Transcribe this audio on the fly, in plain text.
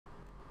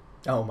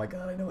Oh my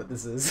god, I know what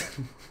this is.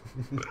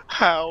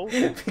 How?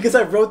 Because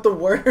I wrote the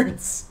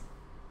words.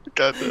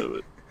 God damn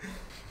it.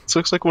 This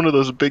looks like one of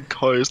those big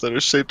cars that are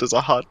shaped as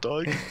a hot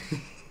dog.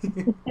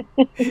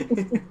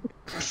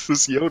 This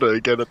is Yoda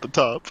again at the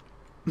top.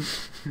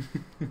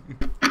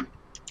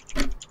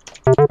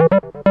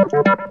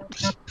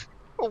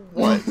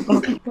 What?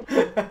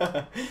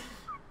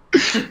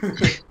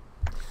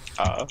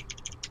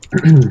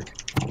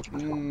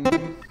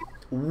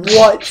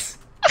 What?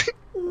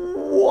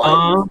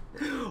 What?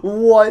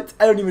 What?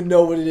 I don't even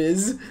know what it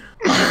is.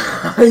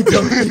 I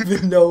don't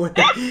even know what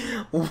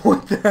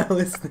the hell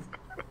is this?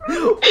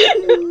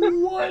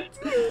 What?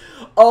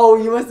 Oh,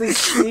 you must have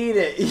seen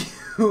it.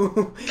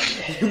 You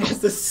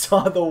must have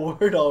saw the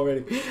word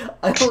already.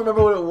 I don't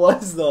remember what it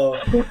was though.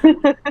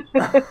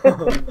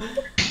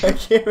 I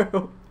can't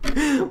remember.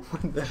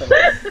 What the hell?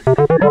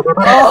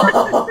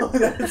 Oh,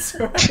 that's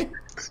right.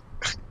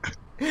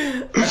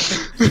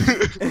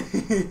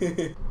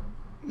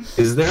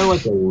 Is there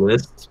like a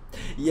list?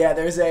 Yeah,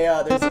 there's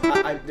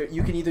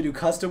you can either do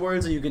custom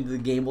words or the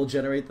game will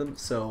generate them.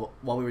 So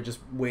while we were just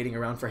waiting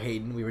around for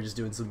Hayden, we were just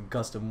doing some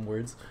custom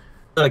words.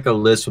 Like a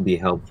list would be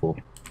helpful.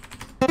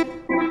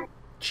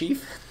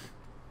 Chief,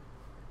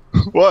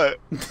 What?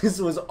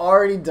 this was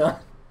already done.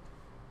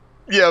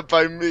 Yeah,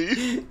 by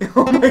me.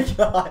 Oh my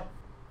god.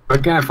 Where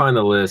can I find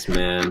the list,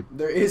 man?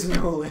 There is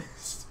no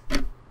list.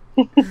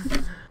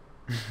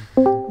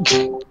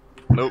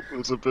 Nope,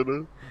 it's a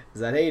bitter. Is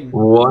that Hayden?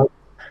 What?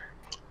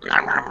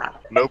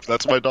 Nope,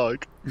 that's my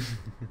dog.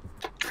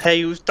 Hey,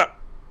 you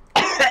stop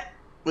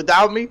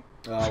without me?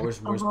 We're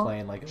just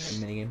playing like a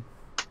minigame.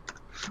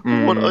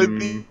 What are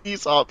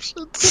these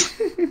options?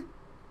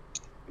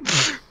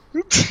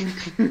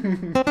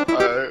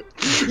 Alright.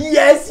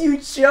 Yes, you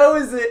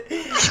chose it!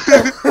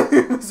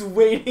 I was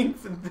waiting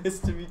for this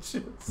to be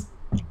chosen.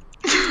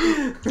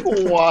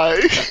 Why?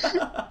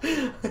 I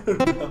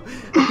don't know.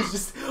 It was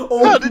just.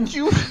 How did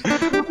you?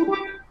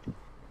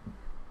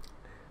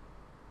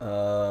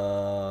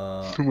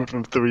 We went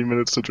from 3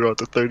 minutes to draw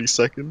to 30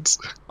 seconds.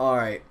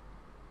 Alright.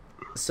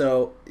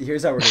 So,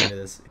 here's how we're gonna do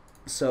this.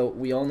 So,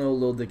 we all know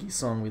Lil Dicky's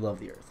song, We Love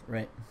the Earth,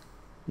 right?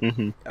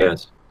 Mm-hmm.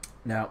 Yes.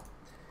 Now,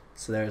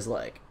 so there's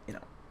like,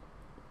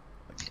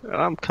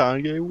 I'm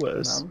Kanye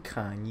West. I'm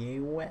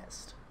Kanye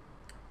West.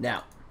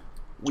 Now,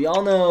 we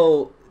all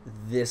know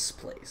this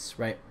place,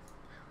 right?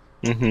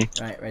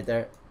 Mm-hmm. Right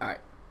there. All right.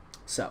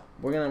 So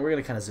we're gonna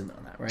kind of zoom in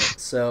on that, right?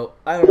 So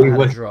I don't know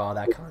how to draw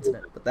that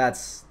continent, but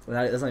that's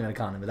not even a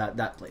continent, but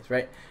that place,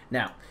 right?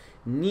 Now,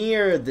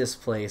 near this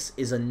place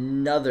is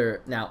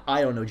another. Now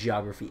I don't know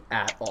geography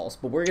at all,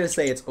 but we're gonna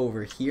say it's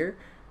over here.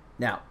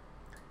 Now,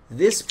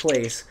 this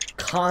place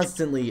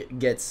constantly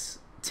gets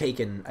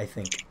taken, I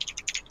think,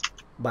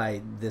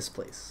 by this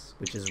place,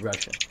 which is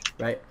Russia,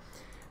 right?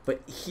 But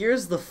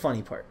here's the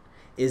funny part,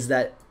 is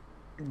that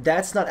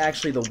that's not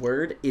actually the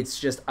word, it's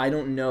just I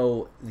don't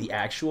know the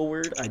actual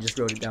word, I just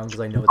wrote it down because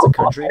I know it's a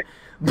country.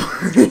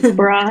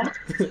 Bruh.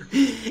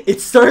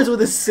 It starts with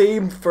the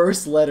same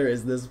first letter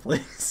as this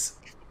place.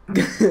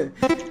 This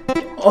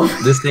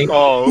thing.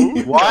 Oh,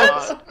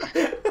 What?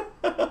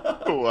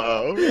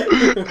 Wow.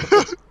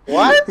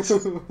 What?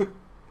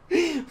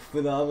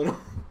 Phenomenal.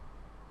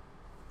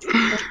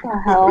 What the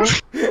hell?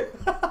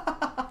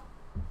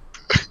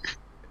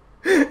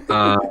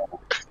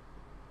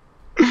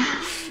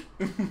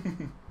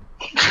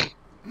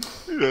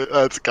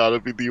 That's gotta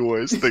be the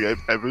worst thing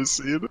I've ever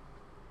seen.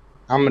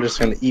 I'm just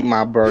gonna eat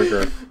my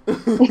burger.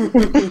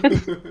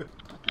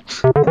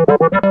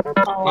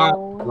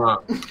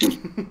 Oh.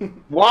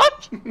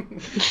 What?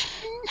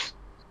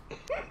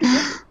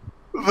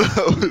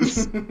 That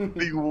was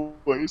the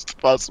worst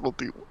possible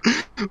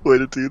way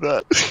to do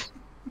that.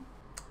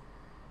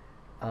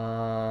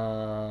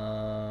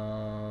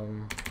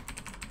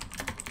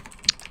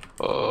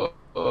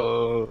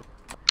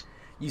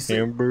 You said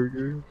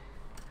Hamburger.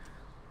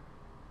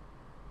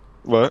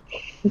 What?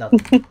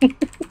 nothing.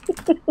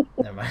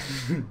 Never mind.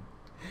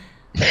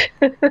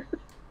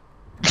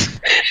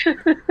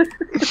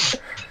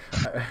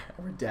 I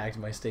redact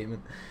my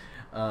statement.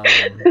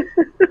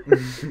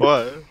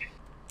 What?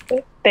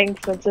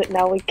 Thanks, Vincent.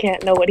 Now we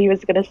can't know what he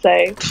was gonna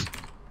say.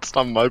 It's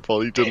not my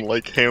fault you didn't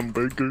like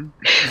hamburger.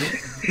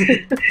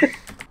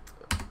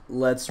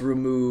 Let's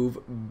remove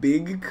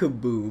Big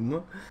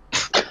Kaboom.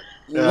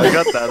 Yeah, I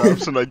got that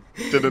option. I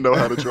didn't know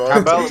how to draw it. How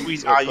about we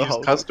What the use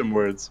hell? custom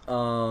words?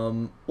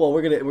 Well,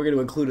 we're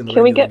gonna include in the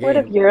Can we regular get rid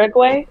of game.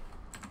 Uruguay?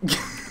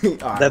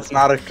 Alright. That's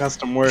not a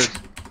custom word.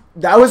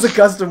 That was a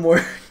custom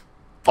word.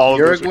 All of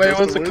those were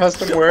Uruguay was a words?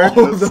 custom word.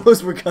 All of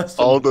those were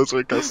custom. All of those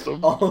were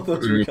custom. All of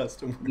those were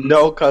custom words.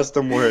 No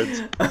custom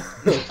words.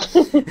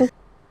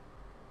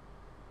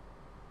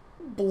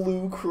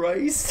 Blue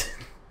Christ.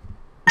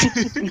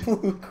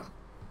 Blue...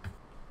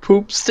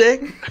 Poop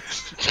stick.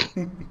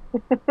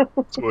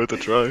 It's worth a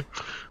try.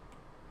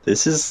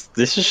 This is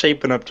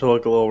shaping up to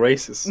look a little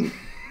racist.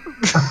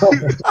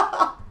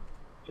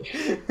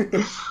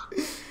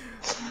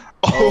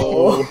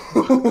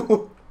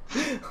 Oh.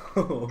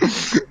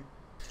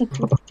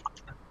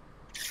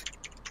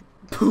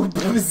 Poop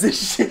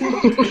position.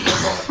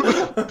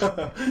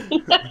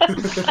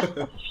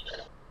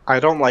 I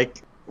don't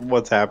like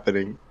what's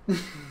happening.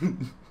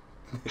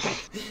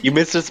 You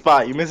missed a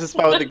spot. You missed a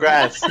spot with the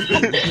grass.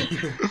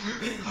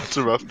 It's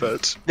a rough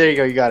patch. There you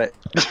go. You got it.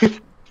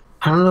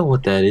 I don't know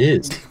what that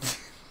is.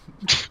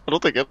 I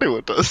don't think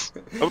anyone does.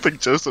 I don't think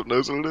Joseph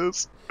knows what it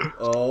is.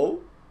 Oh.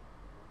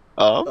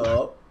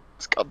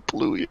 It's got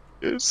blue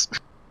ears.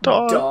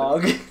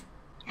 Dog.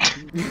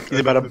 He's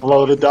about to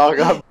blow the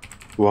dog up.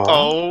 Wow.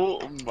 Oh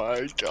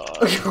my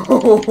god.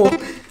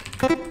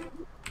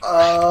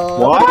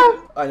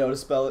 What? I know to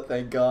spell it,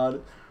 thank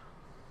God.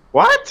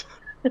 What?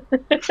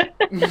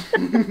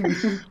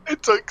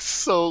 It took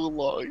so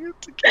long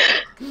to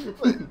get.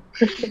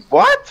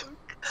 What?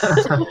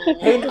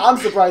 Hey, I'm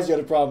surprised you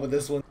had a problem with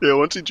this one. Yeah,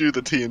 once you drew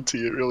the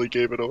TNT, it really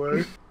gave it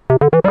away.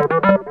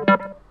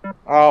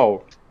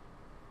 Oh.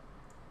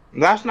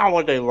 That's not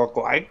what they look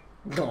like.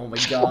 Oh my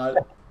God.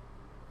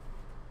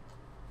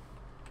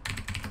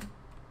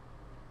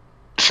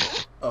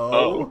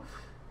 Oh.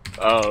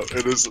 Oh,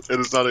 it is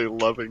not a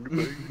loving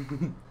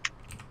thing.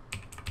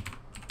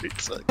 8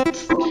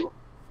 seconds.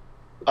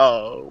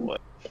 Oh,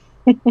 what?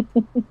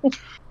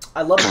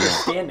 I love that you're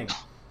standing.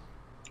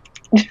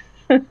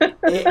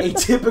 A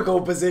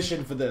typical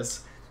position for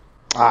this.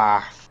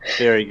 Ah,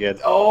 very good.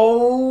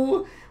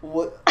 Oh,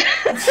 what?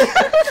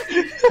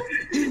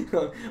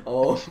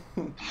 Oh.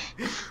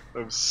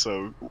 I'm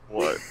so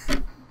what?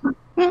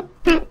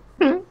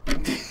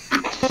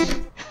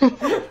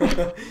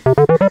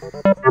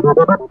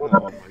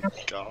 Oh my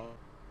god.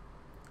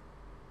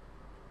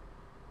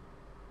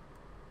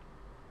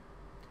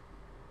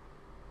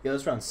 Yeah,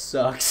 this round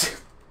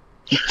sucks.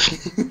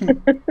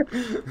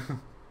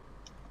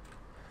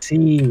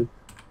 See.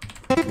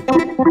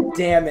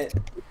 Damn it.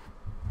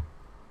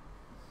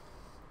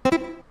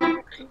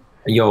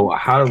 Yo,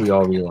 how do we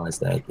all realize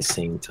that at the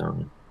same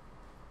time?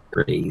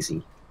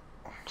 Crazy.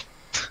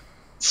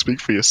 Speak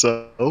for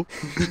yourself.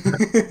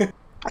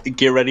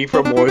 Get ready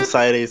for more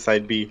side A,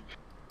 side B.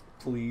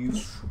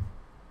 Please.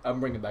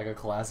 I'm bringing back a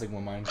classic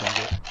when mine comes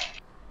up.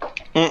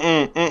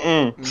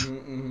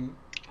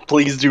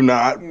 Please do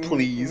not.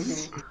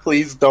 Please.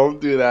 Please don't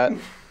do that.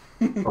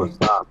 Oh,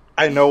 stop.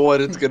 I know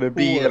what it's gonna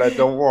be and I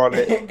don't want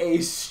it.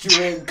 A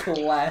string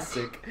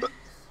classic.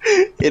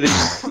 It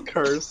is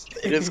cursed.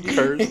 It is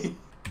cursed.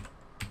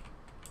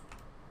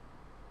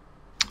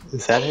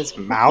 Is that his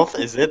mouth?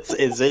 Is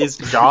his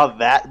jaw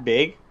that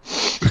big?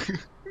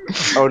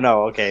 Oh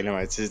no, okay, no,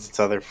 it's its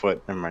other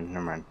foot. Never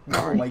mind.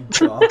 Oh my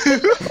God.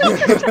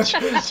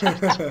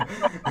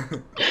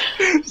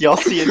 Y'all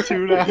see it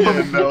too now?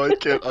 Yeah, no, I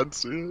can't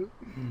unsee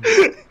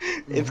it.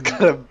 It's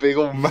got a big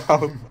old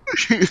mouth.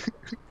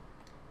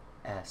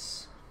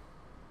 S.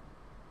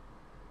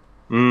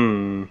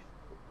 Mmm.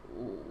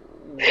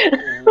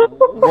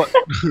 What?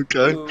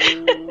 Okay.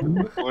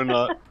 Or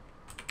not.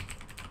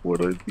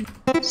 What I think?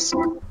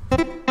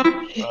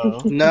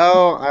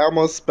 No, I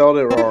almost spelled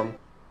it wrong.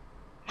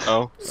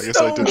 Oh, I guess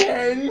I did.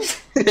 Is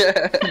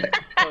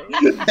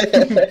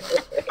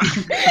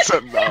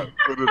that not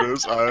what it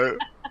is?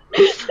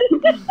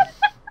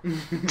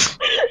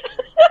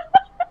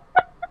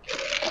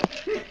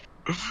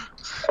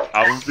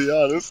 I will be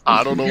honest,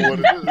 I don't know what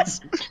it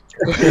is.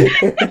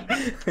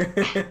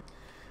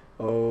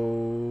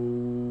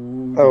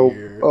 Oh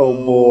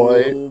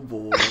boy. Oh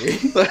boy.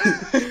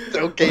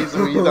 Okay,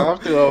 so he's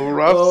off to a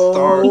rough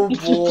start. Oh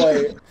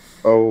boy.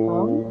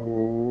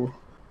 Oh.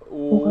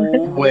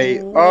 Oh.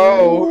 Wait.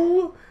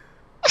 Oh.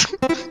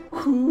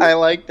 I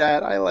like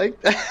that.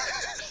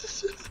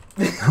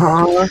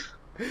 Huh?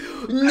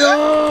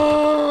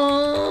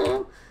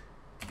 No.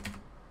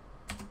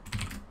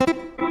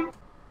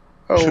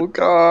 Oh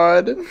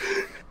God.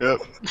 Yep.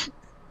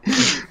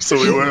 So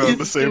we weren't on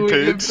the same doing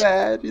page. It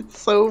bad. It's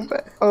so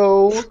bad.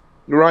 Oh.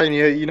 Ryan,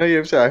 you know you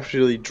have to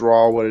actually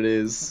draw what it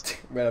is.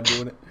 Right, I'm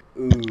doing it.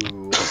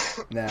 Ooh.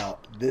 Now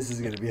this is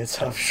gonna be a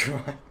tough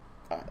try.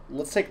 Right,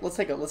 let's take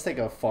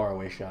a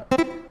faraway shot.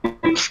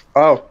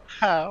 Oh.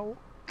 How?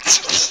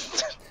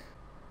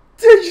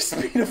 Dude, just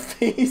made a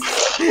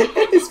face.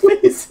 His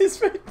face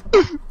is right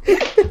there.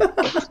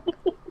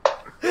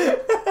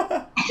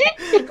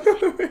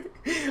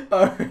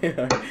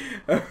 Alright.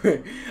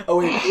 Oh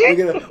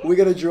wait, we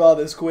gotta draw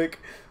this quick.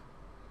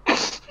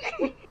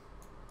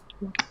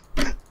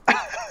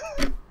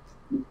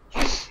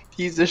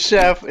 He's a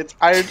chef. It's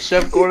Iron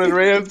Chef Gordon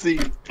Ramsay.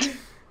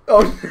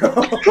 Oh no.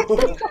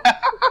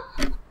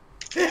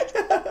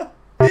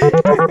 Oh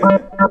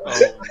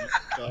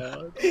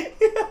god.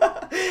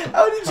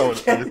 How did you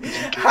get it?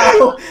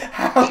 How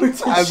did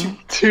you? I'm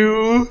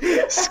too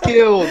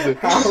skilled.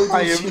 How did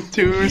I am you-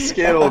 too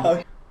skilled.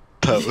 How-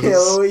 That was...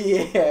 Hell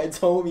yeah, it's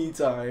homie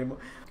time.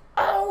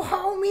 Oh,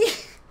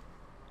 homie.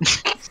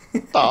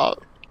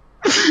 Stop.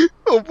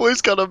 Oh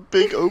boy's got a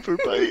big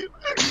overbite.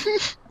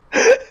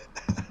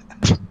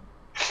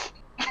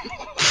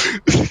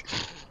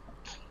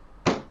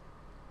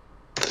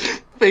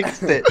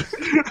 Fixed it.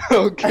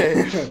 Okay.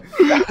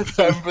 Now it's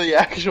time for the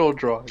actual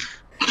drawing.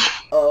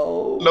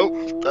 Oh.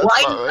 Nope,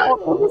 that's not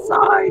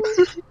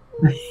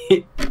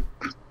right.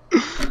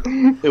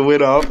 It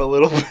went off a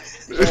little bit.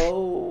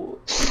 No.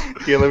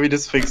 Here, let me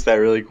just fix that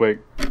really quick.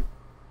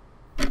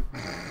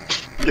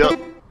 Yep.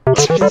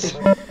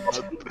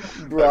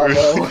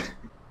 Bravo.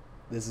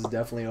 This is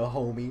definitely a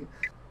homie.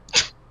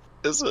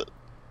 Is it?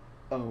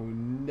 Oh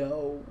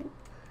no.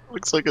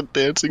 Looks like a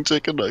dancing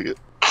chicken nugget.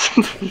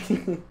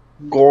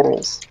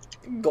 Gorals.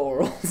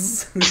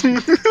 Girls.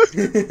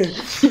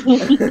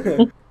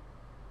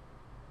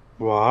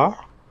 What?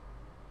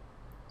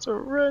 It's a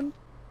wrench.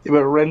 Yeah,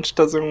 but wrench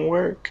doesn't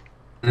work.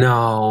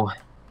 No.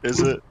 Is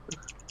it?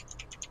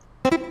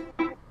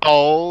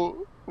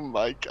 Oh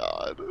my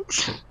god.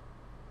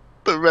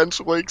 The wrench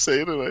works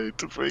in and I hate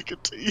to break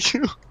it to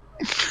you.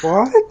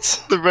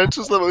 What? The wrench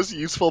is the most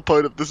useful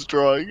part of this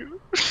drawing.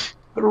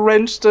 The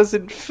wrench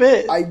doesn't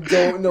fit. I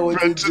don't know what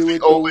to Wrench do is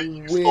with the only the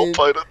useful wind.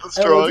 part of this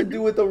I don't know what to drawing.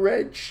 do with the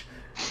wrench.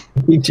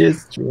 He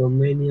just drew a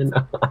minion.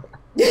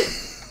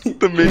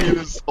 The minion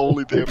is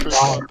only there for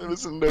fun. There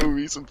was no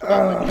reason for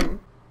that minion.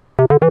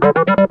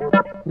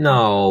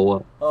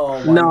 No. Oh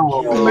my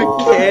No. god.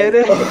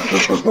 Mechanic.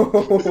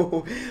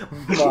 Oh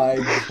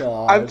my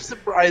god. I'm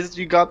surprised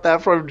you got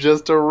that from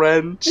just a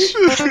wrench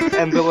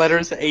and the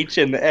letters H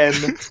and N.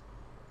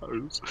 I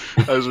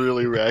was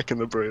really racking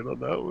the brain on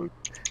that one.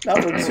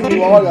 Not for too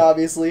long,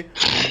 obviously.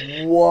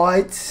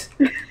 What?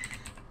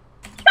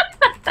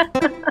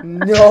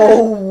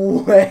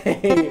 No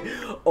way.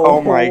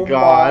 Oh my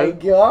god. My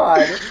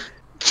god.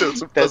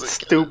 Joseph That's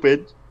doesn't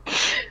stupid.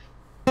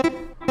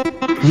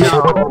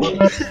 No.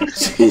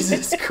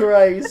 Jesus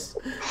Christ.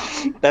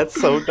 That's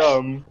so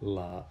dumb.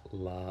 La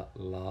la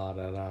la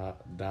da da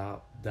da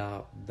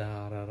da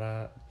da da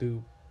da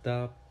doop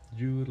da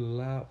you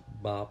la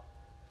bop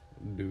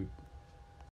doot